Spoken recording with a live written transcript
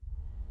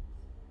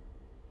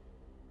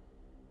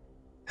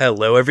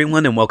Hello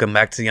everyone and welcome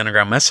back to the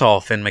Underground Mess Hall.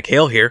 Finn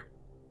McHale here.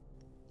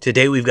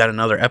 Today we've got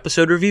another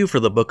episode review for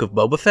the book of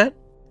Boba Fett,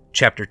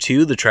 Chapter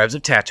 2, The Tribes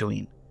of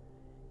Tatooine.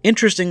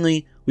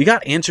 Interestingly, we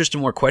got answers to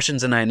more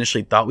questions than I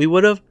initially thought we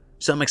would have,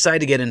 so I'm excited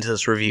to get into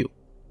this review.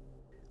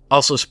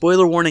 Also,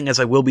 spoiler warning as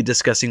I will be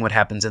discussing what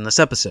happens in this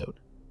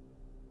episode.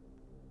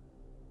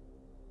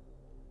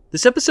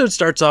 This episode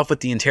starts off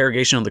with the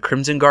interrogation of the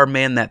Crimson Guard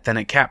man that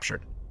Fennec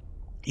captured.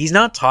 He's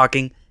not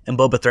talking, and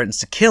Boba threatens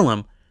to kill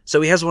him, so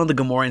he has one of the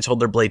Gamorreans hold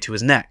their blade to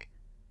his neck.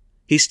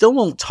 He still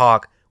won't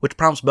talk, which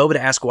prompts Boba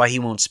to ask why he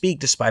won't speak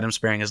despite him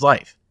sparing his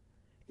life.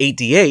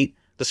 8D8,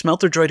 the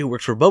smelter droid who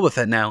works for Boba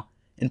Fett now,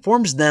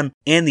 informs them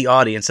and the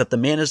audience that the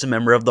man is a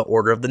member of the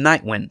Order of the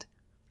Nightwind.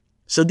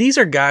 So these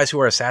are guys who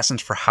are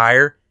assassins for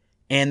hire,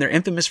 and they're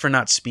infamous for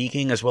not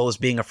speaking as well as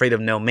being afraid of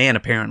no man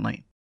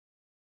apparently.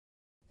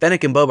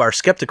 Fennec and Boba are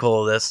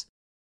skeptical of this,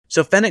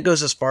 so Fennec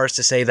goes as far as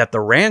to say that the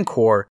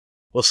Rancor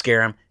will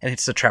scare him and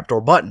hits the trapdoor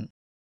button.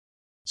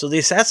 So the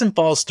assassin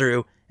falls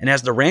through, and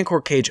as the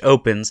Rancor cage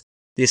opens,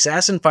 the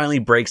assassin finally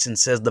breaks and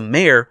says the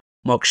mayor,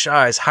 Mok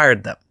Shai's,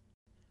 hired them.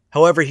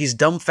 However, he's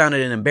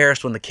dumbfounded and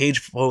embarrassed when the cage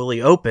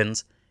fully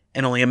opens,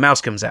 and only a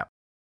mouse comes out.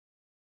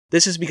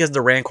 This is because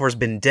the Rancor's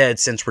been dead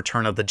since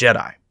Return of the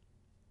Jedi.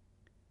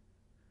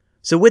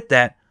 So with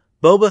that,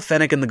 Boba,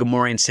 Fennec, and the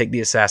Gamorreans take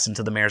the assassin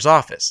to the mayor's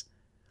office.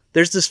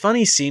 There's this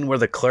funny scene where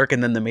the clerk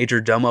and then the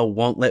major domo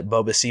won't let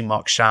Boba see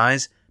Mok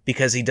Shai's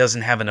because he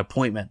doesn't have an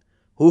appointment.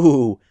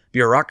 Ooh,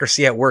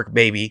 bureaucracy at work,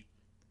 baby.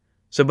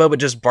 So Boba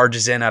just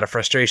barges in out of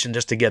frustration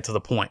just to get to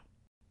the point.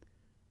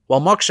 While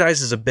Mok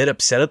Shai's is a bit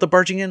upset at the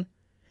barging in,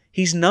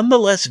 he's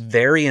nonetheless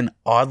very and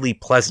oddly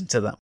pleasant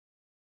to them.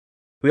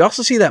 We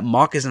also see that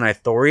Mok is an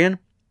Ithorian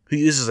who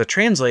uses a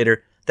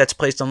translator that's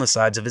placed on the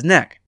sides of his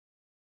neck.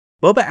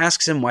 Boba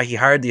asks him why he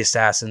hired the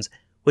assassins,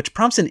 which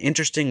prompts an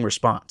interesting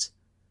response.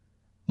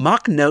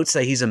 Mok notes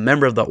that he's a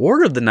member of the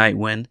Order of the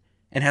Nightwind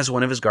and has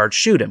one of his guards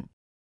shoot him.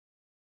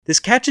 This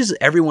catches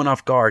everyone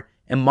off guard,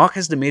 and Mok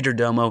has the major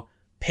domo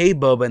pay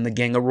Boba and the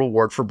gang a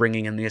reward for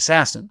bringing in the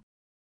assassin.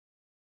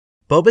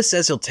 Boba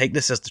says he'll take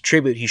this as the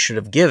tribute he should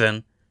have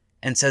given,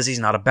 and says he's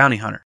not a bounty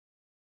hunter.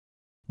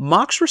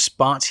 Mok's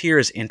response here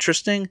is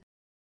interesting,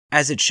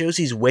 as it shows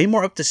he's way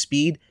more up to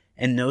speed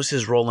and knows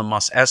his role in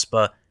Mos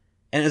Espa,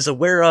 and is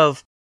aware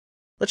of,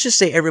 let's just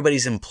say,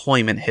 everybody's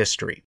employment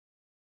history.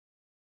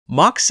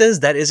 Mok says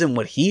that isn't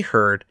what he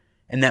heard,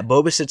 and that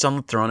Boba sits on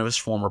the throne of his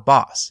former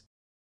boss.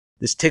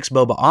 This ticks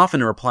Boba off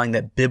into replying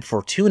that Bib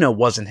Fortuna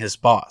wasn't his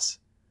boss.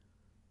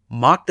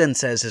 Mok then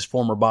says his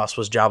former boss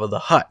was Jabba the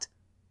Hutt.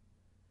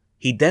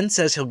 He then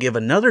says he'll give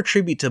another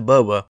tribute to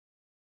Boba,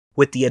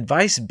 with the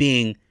advice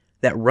being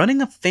that running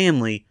a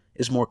family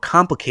is more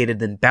complicated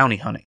than bounty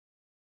hunting.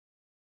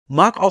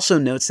 Mok also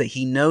notes that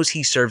he knows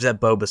he serves at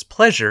Boba's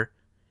pleasure,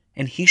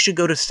 and he should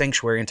go to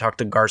Sanctuary and talk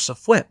to Garsa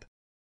Fwip.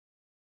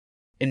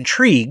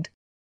 Intrigued,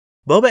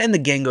 Boba and the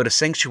gang go to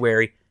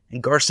Sanctuary,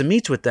 and Garsa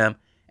meets with them,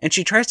 and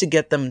she tries to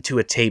get them to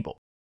a table.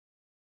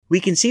 We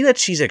can see that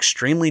she's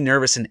extremely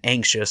nervous and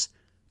anxious,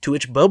 to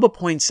which Boba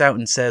points out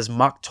and says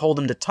Mok told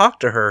him to talk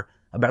to her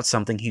about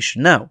something he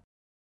should know.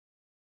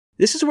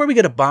 This is where we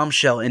get a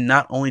bombshell in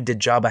not only did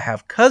Jabba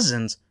have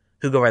cousins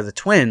who go by the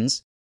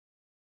twins,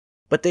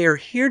 but they are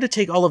here to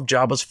take all of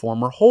Jabba's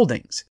former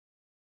holdings.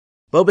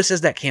 Boba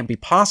says that can't be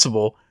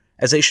possible,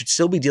 as they should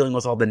still be dealing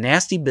with all the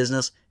nasty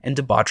business and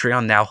debauchery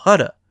on Nal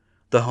Hutta,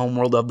 the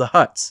homeworld of the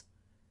Hutts.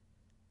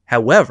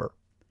 However,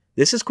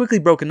 this is quickly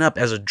broken up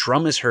as a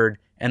drum is heard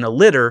and a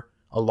litter,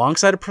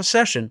 alongside a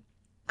procession,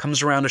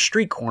 comes around a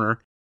street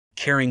corner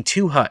carrying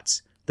two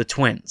Hutts, the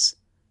twins.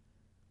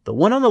 The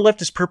one on the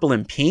left is purple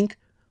and pink,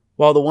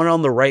 while the one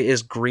on the right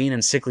is green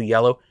and sickly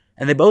yellow,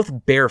 and they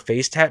both bear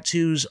face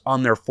tattoos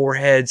on their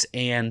foreheads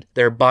and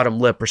their bottom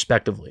lip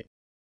respectively.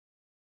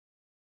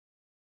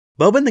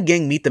 Boba and the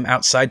gang meet them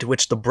outside, to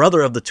which the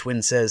brother of the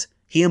twin says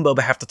he and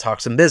Boba have to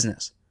talk some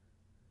business.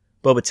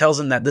 Boba tells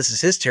him that this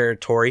is his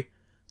territory,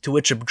 to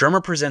which a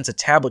drummer presents a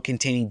tablet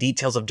containing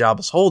details of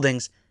Jabba's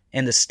holdings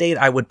and estate,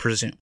 I would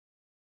presume.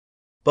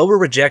 Boba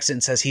rejects it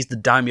and says he's the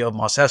daimyo of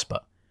Mos Espa.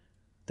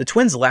 The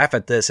twins laugh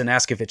at this and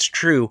ask if it's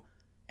true,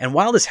 and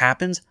while this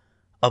happens,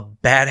 a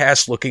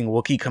badass looking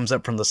Wookiee comes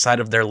up from the side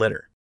of their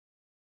litter.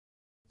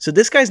 So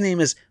this guy's name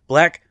is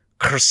Black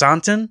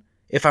Krrsantan,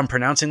 if I'm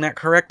pronouncing that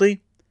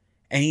correctly,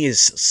 and he is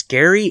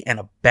scary and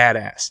a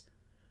badass.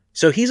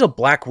 So he's a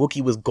black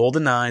Wookiee with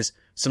golden eyes,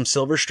 some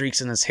silver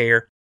streaks in his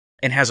hair,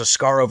 and has a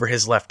scar over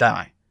his left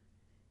eye.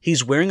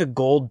 He's wearing a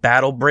gold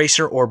battle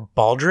bracer or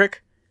baldric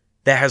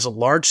that has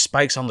large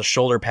spikes on the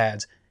shoulder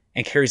pads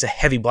and carries a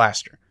heavy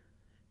blaster.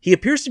 He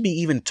appears to be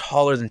even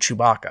taller than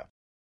Chewbacca.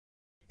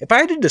 If I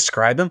had to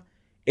describe him,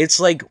 it's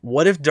like,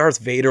 what if Darth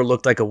Vader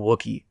looked like a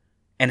Wookiee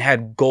and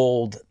had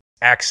gold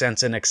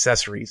accents and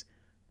accessories?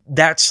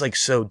 That's like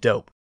so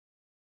dope.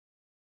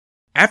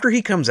 After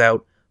he comes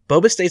out,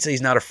 Boba states that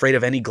he's not afraid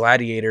of any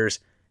gladiators,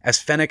 as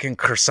Fennec and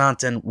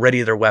Krrsantan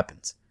ready their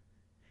weapons.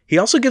 He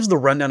also gives the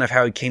rundown of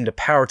how he came to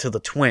power to the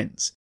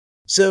twins.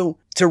 So,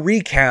 to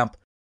recap,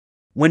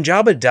 When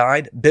Jabba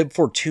died, Bib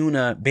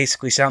Fortuna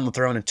basically sat on the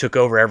throne and took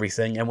over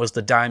everything and was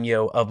the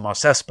daimyo of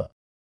Mos Espa.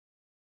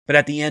 But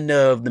at the end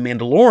of The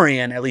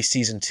Mandalorian, at least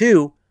season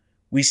 2,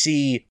 we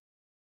see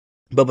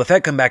Boba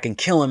Fett come back and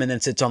kill him and then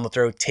sits on the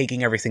throne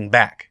taking everything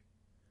back.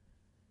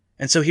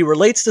 And so he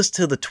relates this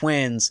to the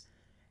twins,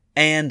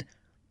 and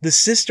the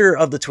sister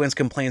of the twins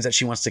complains that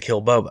she wants to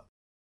kill Boba.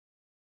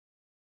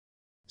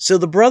 So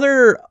the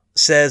brother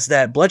says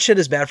that bloodshed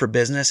is bad for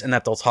business and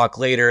that they'll talk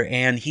later,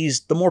 and he's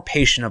the more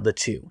patient of the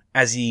two,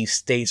 as he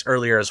states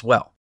earlier as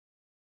well.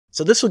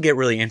 So this will get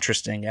really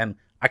interesting, and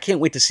I can't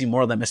wait to see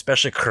more of them,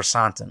 especially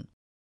Chrysanthemum.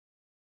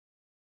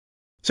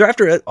 So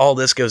after all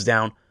this goes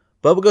down,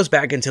 Boba goes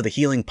back into the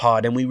healing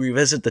pod, and we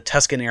revisit the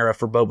Tusken era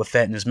for Boba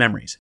Fett and his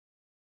memories.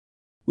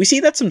 We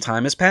see that some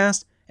time has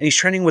passed, and he's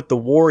training with the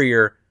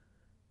warrior,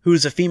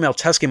 who's a female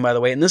Tusken, by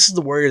the way, and this is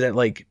the warrior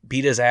that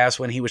beat his ass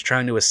when he was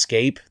trying to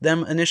escape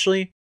them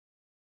initially.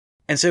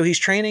 And so he's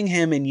training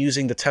him in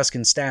using the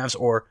Tusken staffs,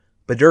 or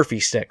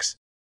Badurfi sticks.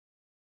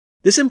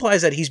 This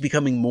implies that he's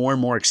becoming more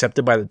and more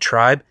accepted by the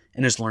tribe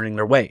and is learning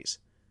their ways.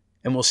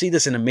 And we'll see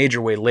this in a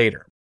major way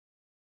later.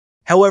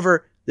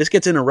 However, this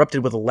gets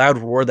interrupted with a loud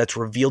roar that's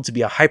revealed to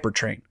be a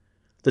hypertrain.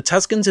 The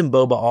Tuskens and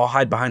Boba all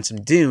hide behind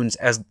some dunes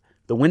as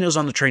the windows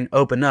on the train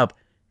open up,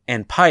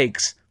 and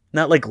pikes,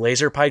 not like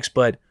laser pikes,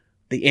 but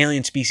the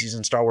alien species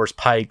in Star Wars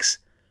pikes,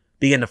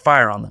 begin to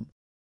fire on them.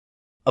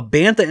 A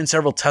Bantha and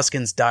several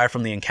Tuskens die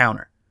from the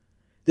encounter.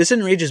 This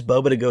enrages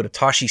Boba to go to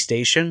Tashi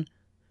Station,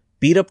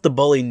 beat up the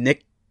bully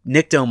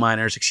Nikto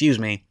miners,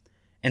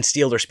 and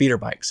steal their speeder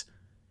bikes.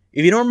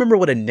 If you don't remember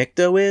what a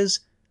Nikto is,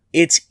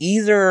 it's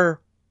either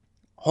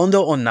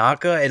Hondo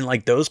Onaka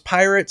and those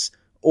pirates,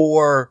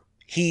 or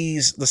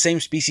he's the same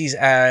species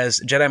as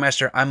Jedi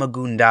Master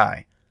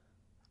Imagundai.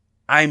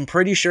 I'm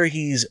pretty sure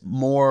he's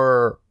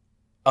more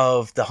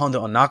of the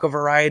Hondo Onaka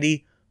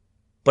variety,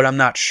 but I'm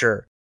not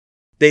sure.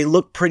 They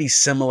look pretty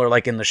similar,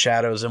 in the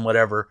shadows and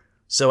whatever,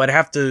 so I'd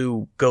have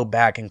to go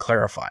back and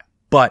clarify.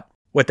 But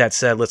with that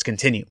said, let's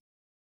continue.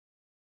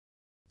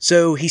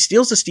 So he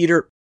steals the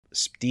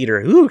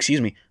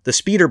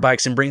speeder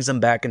bikes and brings them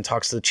back and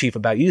talks to the chief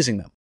about using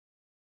them.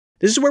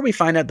 This is where we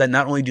find out that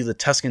not only do the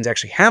Tuskens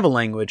actually have a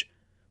language,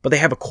 but they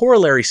have a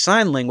corollary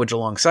sign language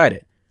alongside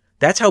it.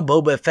 That's how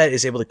Boba Fett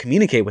is able to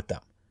communicate with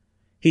them.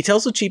 He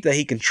tells the chief that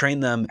he can train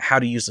them how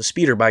to use the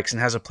speeder bikes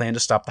and has a plan to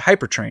stop the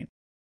hypertrain.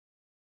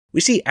 We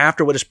see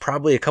after what is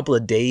probably a couple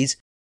of days,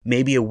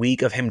 maybe a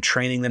week of him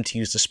training them to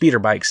use the speeder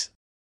bikes.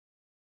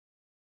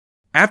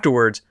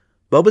 Afterwards,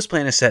 Boba's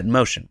plan is set in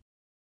motion.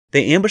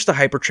 They ambush the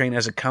hypertrain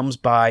as it comes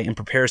by and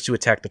prepares to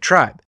attack the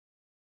tribe.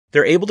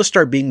 They're able to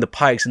start beating the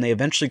pikes and they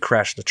eventually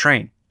crash the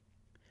train.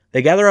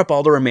 They gather up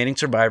all the remaining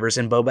survivors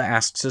and Boba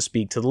asks to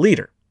speak to the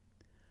leader.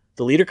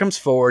 The leader comes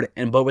forward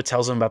and Boba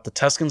tells him about the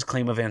Tuskens'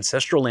 claim of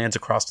ancestral lands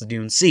across the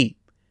Dune Sea,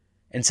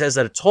 and says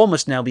that a toll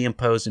must now be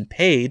imposed and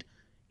paid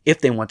if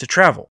they want to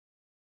travel.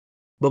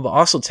 Boba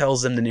also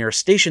tells them the nearest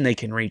station they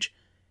can reach,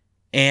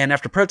 and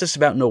after protests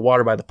about no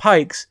water by the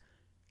pikes,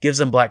 gives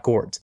them black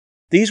gourds.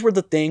 These were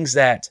the things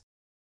that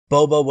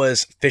Boba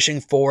was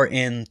fishing for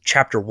in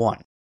Chapter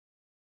 1.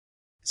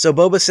 So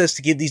Boba says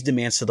to give these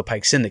demands to the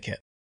Pike Syndicate.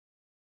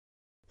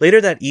 Later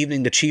that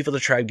evening, the chief of the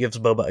tribe gives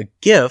Boba a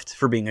gift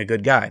for being a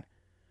good guide.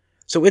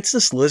 So it's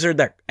this lizard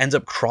that ends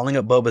up crawling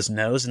up Boba's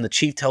nose, and the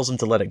chief tells him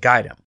to let it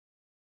guide him.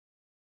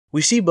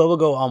 We see Boba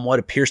go on what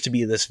appears to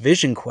be this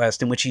vision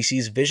quest in which he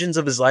sees visions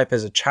of his life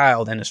as a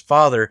child and his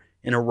father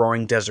in a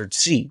roaring desert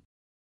sea.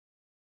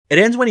 It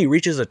ends when he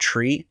reaches a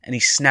tree and he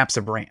snaps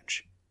a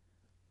branch.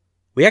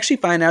 We actually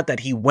find out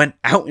that he went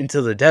out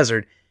into the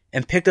desert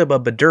and picked up a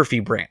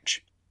Badurfi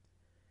branch.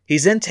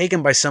 He's then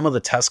taken by some of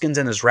the Tuskens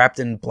and is wrapped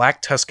in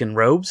black Tusken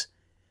robes.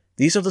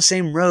 These are the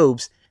same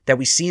robes that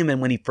we see him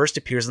in when he first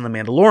appears in The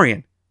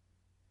Mandalorian.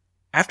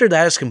 After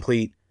that is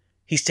complete,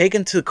 he's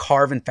taken to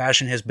carve and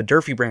fashion his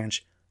Badurfi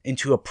branch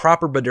into a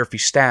proper Badurfi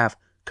staff,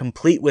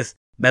 complete with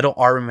metal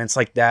armaments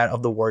like that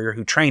of the warrior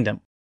who trained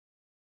him.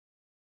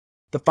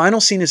 The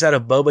final scene is that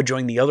of Boba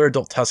joining the other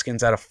adult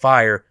Tuskens at a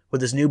fire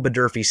with his new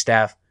Badurfi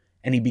staff,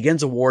 and he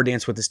begins a war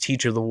dance with his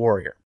teacher, the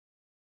warrior.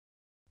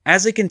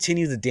 As they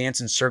continue the dance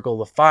and circle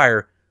the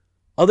fire,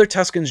 other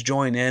Tuskens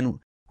join in,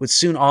 with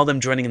soon all of them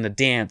joining in the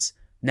dance,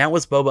 now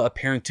with Boba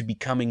appearing to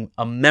becoming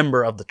a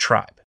member of the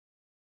tribe.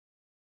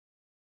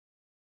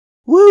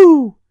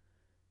 Woo!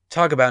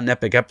 Talk about an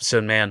epic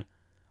episode, man.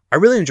 I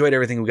really enjoyed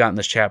everything we got in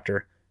this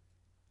chapter.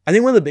 I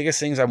think one of the biggest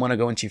things I want to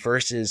go into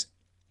first is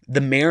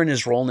the mayor and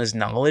his role and his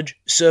knowledge.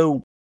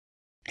 So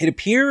it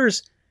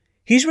appears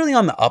he's really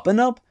on the up and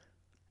up,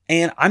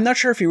 and I'm not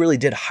sure if he really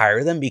did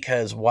hire them,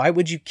 because why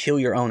would you kill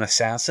your own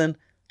assassin?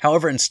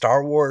 However, in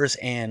Star Wars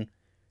and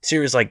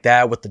series like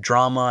that with the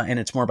drama and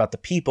it's more about the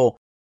people,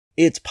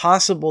 it's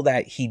possible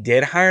that he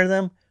did hire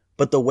them,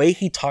 but the way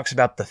he talks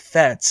about the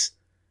Fetts,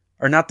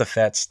 or not the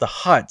Fetts, the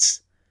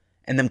Hutts,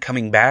 and them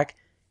coming back,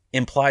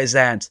 implies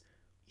that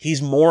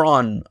he's more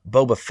on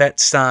Boba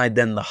Fett's side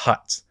than the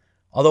Hutts,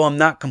 although I'm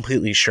not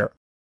completely sure.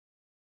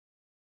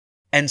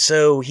 And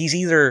so he's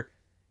either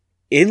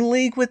in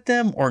league with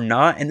them or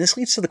not, and this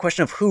leads to the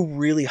question of who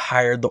really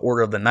hired the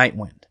Order of the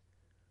Nightwind.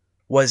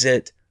 Was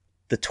it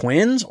the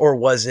twins or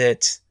was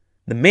it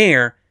the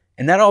mayor?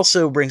 And that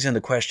also brings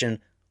into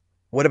question,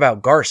 what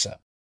about Garza?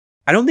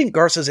 I don't think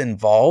Garza's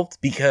involved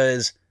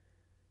because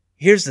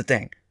here's the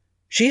thing.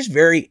 She's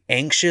very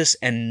anxious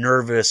and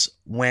nervous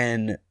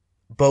when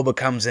Boba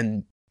comes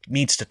and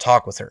meets to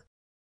talk with her.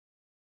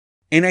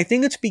 And I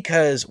think it's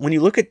because when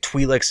you look at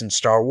Twi'leks in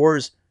Star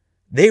Wars,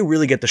 they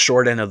really get the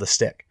short end of the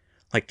stick.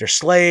 Like, they're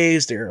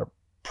slaves, they're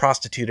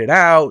prostituted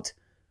out,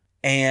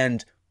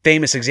 and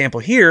famous example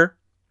here,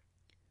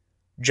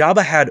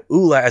 Jabba had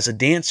Ula as a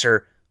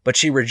dancer, but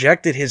she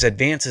rejected his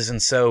advances,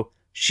 and so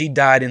she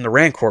died in the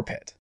Rancor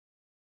pit.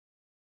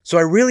 So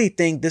I really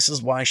think this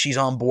is why she's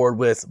on board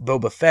with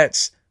Boba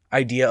Fett's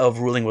idea of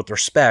ruling with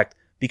respect,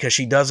 because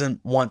she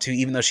doesn't want to,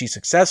 even though she's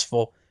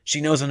successful,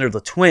 she knows under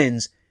the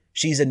twins,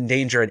 she's in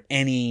danger at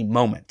any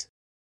moment.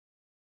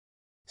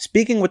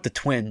 Speaking with the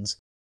twins,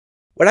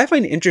 what I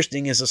find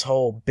interesting is this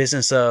whole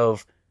business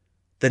of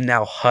the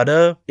Now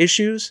Hutta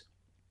issues.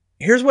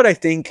 Here's what I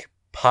think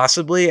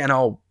possibly, and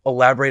I'll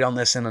elaborate on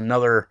this in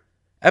another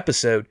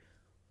episode.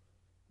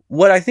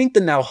 What I think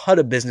the Now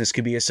Hutta business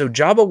could be is, so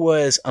Jabba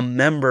was a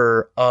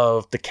member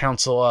of the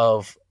Council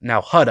of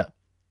Now Hutta,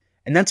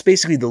 and that's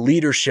basically the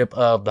leadership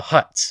of the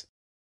Hutts.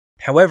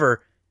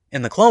 However,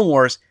 in the Clone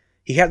Wars,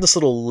 he had this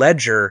little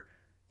ledger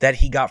that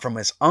he got from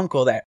his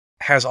uncle that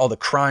has all the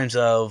crimes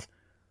of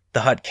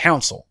the Hutt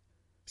Council.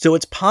 So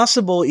it's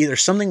possible either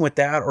something with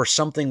that or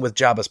something with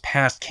Jabba's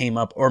past came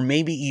up, or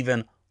maybe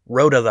even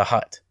Rhoda the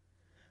Hutt.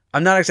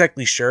 I'm not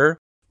exactly sure,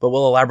 but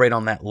we'll elaborate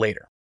on that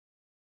later.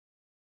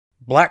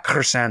 Black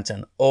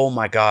Chrysanthemum, oh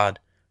my god,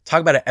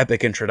 talk about an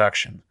epic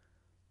introduction.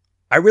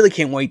 I really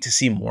can't wait to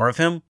see more of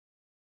him.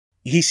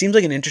 He seems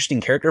like an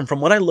interesting character, and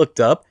from what I looked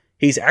up,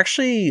 he's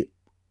actually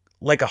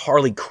like a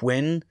Harley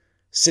Quinn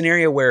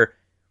scenario where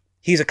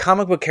he's a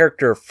comic book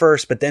character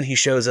first, but then he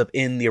shows up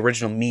in the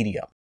original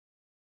medium.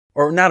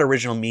 Or not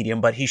original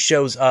medium, but he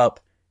shows up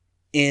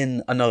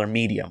in another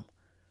medium.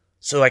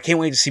 So I can't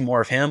wait to see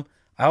more of him.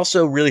 I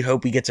also really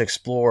hope we get to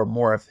explore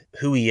more of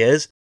who he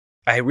is.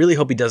 I really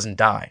hope he doesn't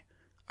die.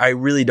 I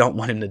really don't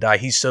want him to die.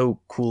 He's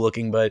so cool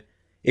looking, but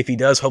if he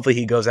does, hopefully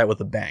he goes out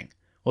with a bang.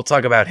 We'll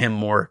talk about him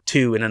more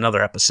too in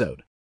another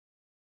episode.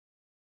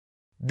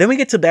 Then we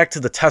get back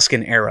to the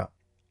Tusken era.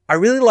 I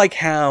really like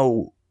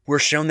how we're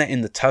shown that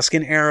in the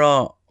Tusken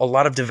era, a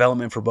lot of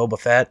development for Boba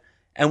Fett,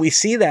 and we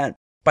see that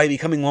by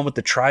becoming one with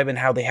the tribe and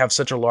how they have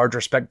such a large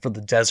respect for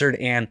the desert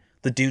and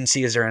the Dune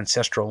Sea as their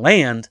ancestral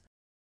land,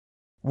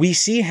 we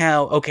see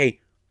how, okay,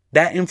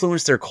 that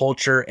influenced their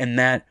culture and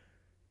that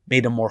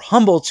made them more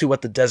humble to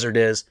what the desert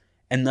is,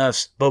 and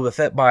thus Boba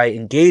Fett, by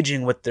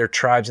engaging with their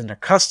tribes and their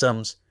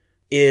customs,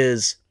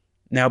 is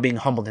now being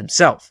humbled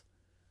himself.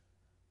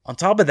 On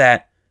top of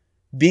that,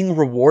 being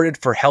rewarded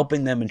for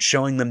helping them and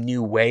showing them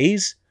new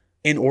ways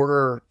in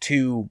order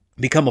to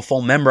become a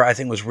full member, I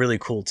think was really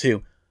cool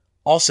too.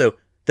 Also,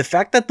 the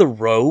fact that the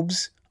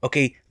robes,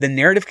 okay, the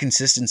narrative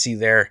consistency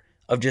there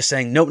of just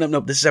saying, nope,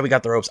 this is how we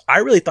got the robes. I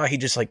really thought he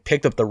just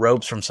picked up the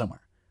robes from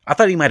somewhere. I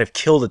thought he might have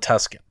killed a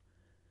Tusken.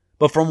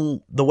 But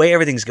from the way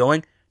everything's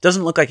going,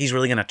 doesn't look like he's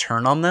really going to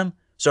turn on them.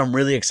 So I'm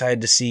really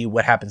excited to see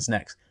what happens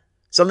next.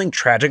 Something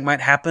tragic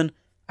might happen.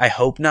 I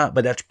hope not,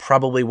 but that's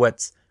probably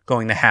what's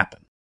going to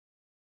happen.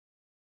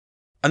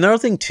 Another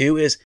thing too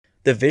is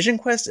the Vision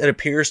Quest, it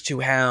appears to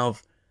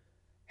have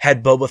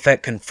had Boba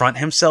Fett confront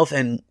himself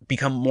and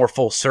become more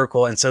full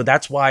circle. And so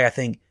that's why I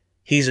think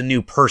he's a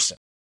new person.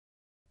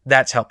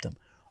 That's helped him.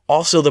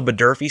 Also, the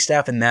Badurfi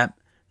staff and that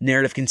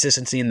narrative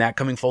consistency and that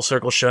coming full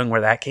circle, showing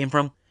where that came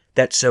from,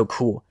 that's so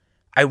cool.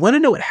 I want to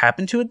know what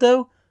happened to it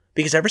though,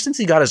 because ever since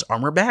he got his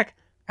armor back,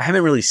 I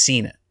haven't really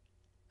seen it.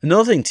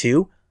 Another thing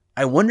too,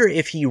 I wonder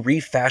if he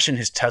refashioned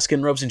his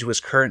Tusken robes into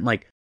his current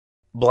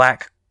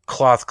black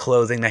cloth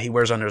clothing that he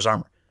wears under his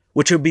armor,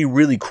 which would be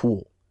really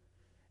cool.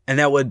 And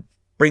that would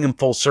bring him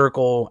full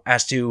circle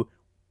as to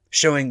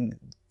showing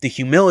the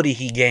humility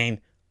he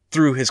gained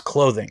through his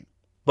clothing.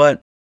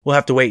 But we'll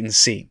have to wait and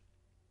see.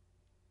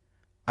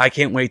 I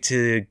can't wait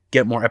to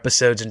get more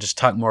episodes and just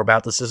talk more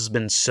about this. This has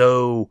been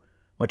so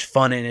much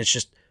fun, and it's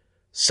just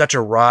such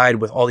a ride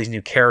with all these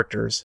new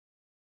characters.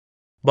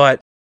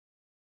 But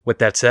with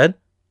that said,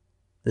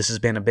 this has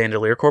been a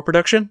Bandolier Corps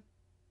production.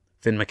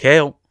 Finn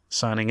McHale,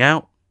 signing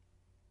out.